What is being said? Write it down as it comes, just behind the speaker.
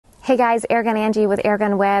Hey guys, Airgun Angie with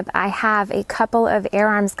AirgunWeb. I have a couple of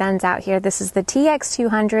AirArms guns out here. This is the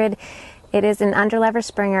TX200. It is an underlever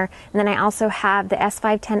Springer. And then I also have the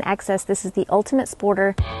S510XS. This is the Ultimate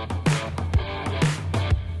Sporter.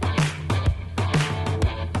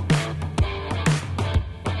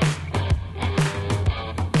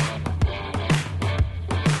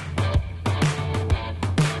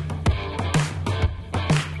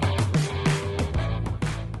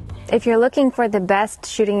 If you're looking for the best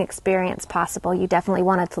shooting experience possible, you definitely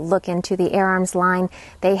wanted to look into the AirArms line.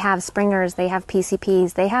 They have Springers, they have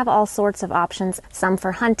PCPs, they have all sorts of options, some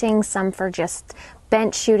for hunting, some for just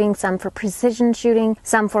bench shooting, some for precision shooting,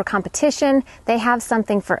 some for competition. They have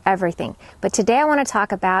something for everything. But today I want to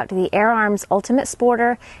talk about the AirArms Ultimate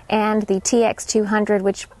Sporter and the TX200,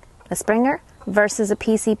 which a Springer versus a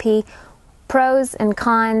PCP, pros and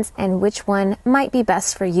cons, and which one might be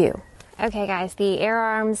best for you. Okay guys, the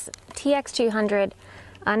AirArms TX200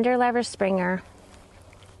 underlever Springer.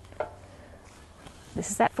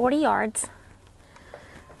 This is at 40 yards.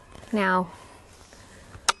 Now,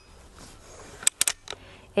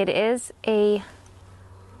 it is a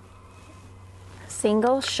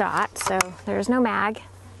single shot, so there's no mag.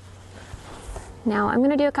 Now I'm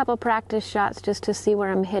going to do a couple practice shots just to see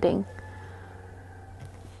where I'm hitting.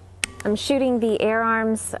 I'm shooting the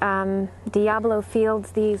AirArms Diablo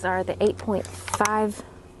Fields. These are the 8.5,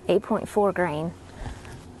 8.4 grain.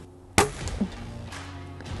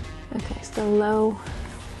 Okay, so low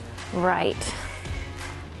right.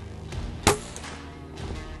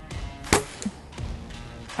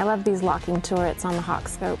 I love these locking turrets on the Hawk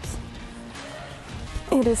scopes.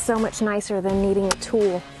 It is so much nicer than needing a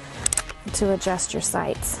tool to adjust your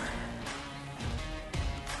sights.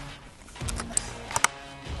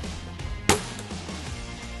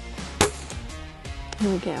 Here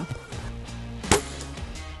we go.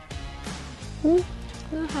 A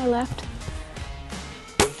little high left.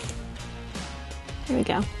 Here we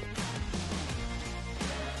go.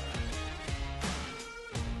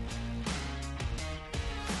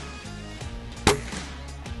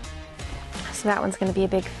 So that one's going to be a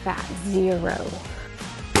big fat 0.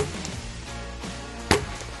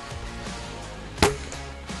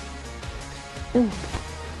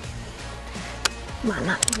 Come on,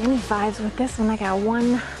 not too many 5s with this one. I got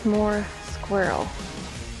one more squirrel.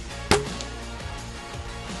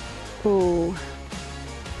 Ooh.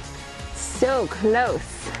 So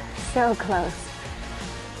close. So close.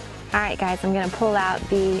 Alright guys, I'm going to pull out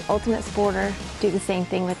the Ultimate Sporter, do the same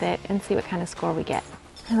thing with it, and see what kind of score we get.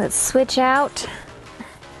 Let's switch out.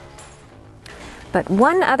 But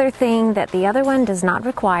one other thing that the other one does not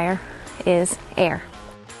require is air.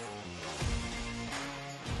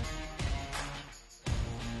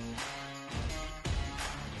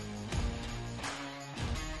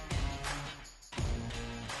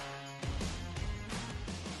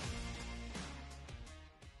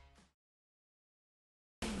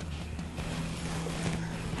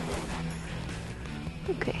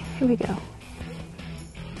 Okay, here we go.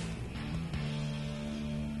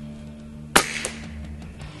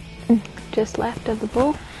 Just left of the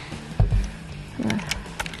bull. I'm gonna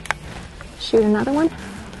shoot another one.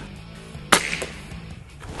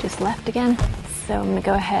 Just left again. So I'm gonna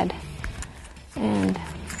go ahead and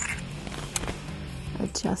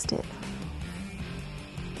adjust it.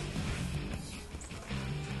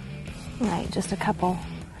 Right, just a couple.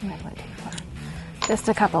 I might went too far. Just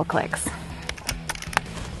a couple clicks.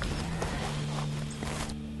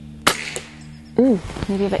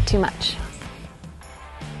 Maybe a bit too much.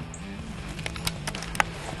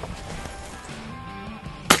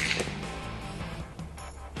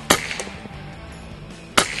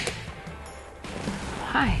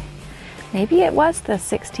 Hi. Maybe it was the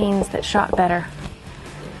 16s that shot better.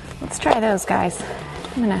 Let's try those, guys.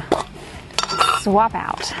 I'm gonna swap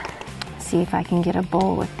out. See if I can get a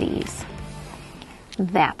bull with these.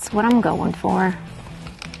 That's what I'm going for.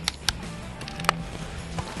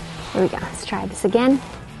 Here we go. Let's try this again.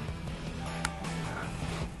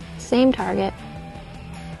 Same target.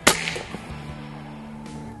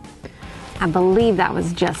 I believe that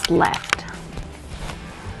was just left.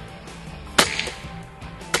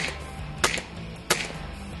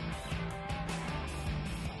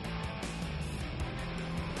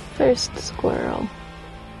 First squirrel.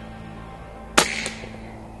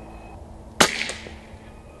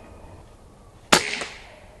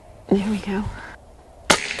 There we go.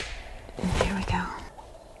 There we go.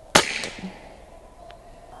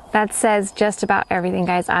 That says just about everything,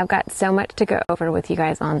 guys. I've got so much to go over with you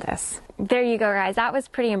guys on this. There you go, guys. That was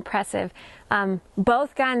pretty impressive.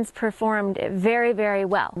 Both guns performed very, very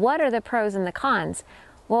well. What are the pros and the cons?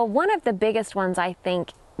 Well, one of the biggest ones, I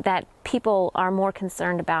think, that people are more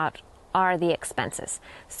concerned about are the expenses.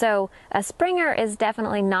 So a Springer is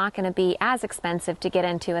definitely not going to be as expensive to get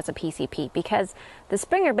into as a PCP, because the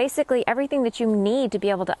Springer, basically everything that you need to be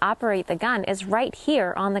able to operate the gun is right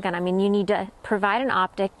here on the gun. I mean, you need to provide an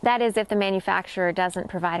optic. That is if the manufacturer doesn't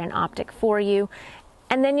provide an optic for you.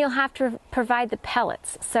 And then you'll have to provide the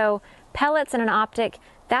pellets. So pellets and an optic,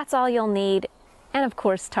 that's all you'll need. And of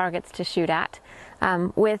course, targets to shoot at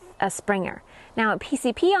with a Springer. Now a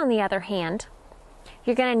PCP, on the other hand,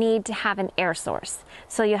 you're going to need to have an air source.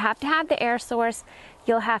 So you'll have to have the air source.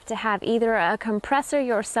 You'll have to have either a compressor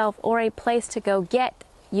yourself or a place to go get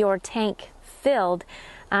your tank filled.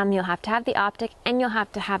 You'll have to have the optic, and you'll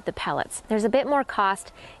have to have the pellets. There's a bit more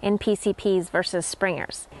cost in PCPs versus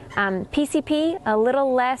Springers. PCP, a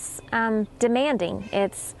little less demanding.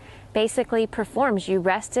 It's basically performs. You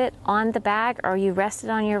rest it on the bag or you rest it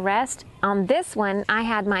on your rest. On this one, I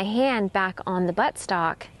had my hand back on the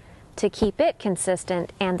buttstock to keep it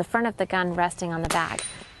consistent, and the front of the gun resting on the bag.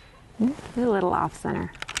 A little off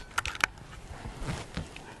center.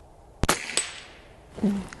 A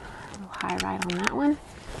little high right on that one.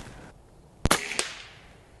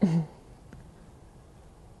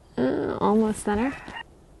 Almost center.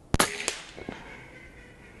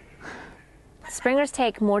 Springers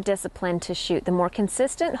take more discipline to shoot. The more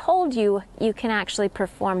consistent hold you can actually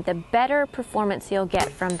perform, the better performance you'll get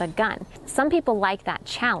from the gun. Some people like that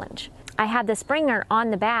challenge. I had the Springer on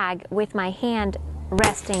the bag with my hand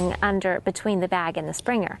resting between the bag and the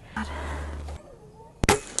Springer.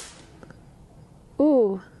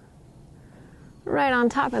 Ooh, right on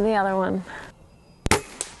top of the other one.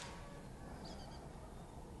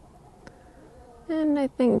 And I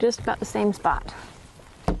think just about the same spot.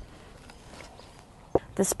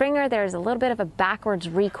 The Springer, there's a little bit of a backwards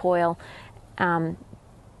recoil, and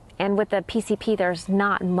with the PCP, there's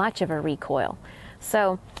not much of a recoil.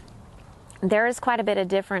 So there is quite a bit of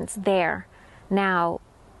difference there. Now,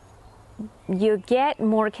 you get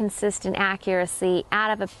more consistent accuracy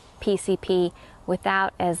out of a PCP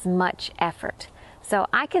without as much effort. So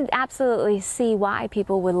I could absolutely see why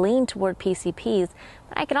people would lean toward PCPs,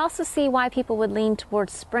 but I could also see why people would lean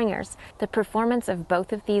towards Springers. The performance of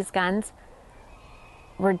both of these guns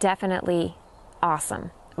were definitely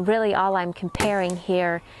awesome. Really, all I'm comparing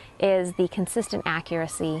here is the consistent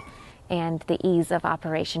accuracy and the ease of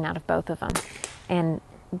operation out of both of them. And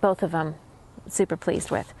both of them, super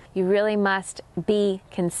pleased with. You really must be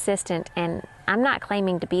consistent, and I'm not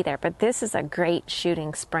claiming to be there, but this is a great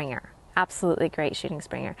shooting Springer. Absolutely great shooting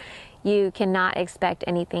Springer. You cannot expect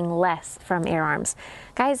anything less from AirArms.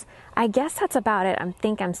 Guys, I guess that's about it. I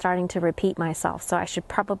think I'm starting to repeat myself, so I should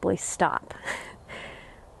probably stop.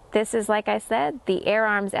 This is, like I said, the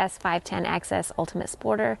AirArms S510XS Ultimate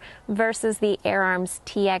Sporter versus the AirArms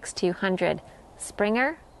TX200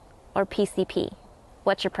 Springer or PCP.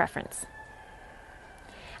 What's your preference?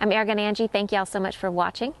 I'm Airgun Angie. Thank y'all so much for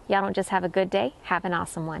watching. Y'all don't just have a good day, have an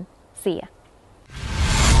awesome one. See ya.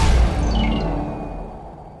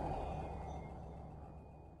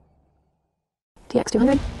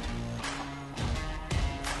 TX200.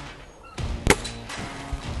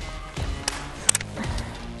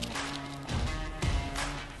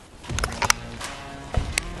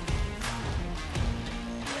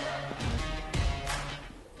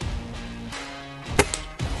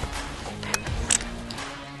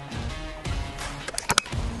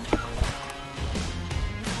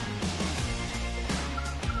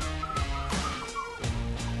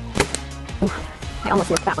 I almost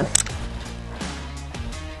missed that one.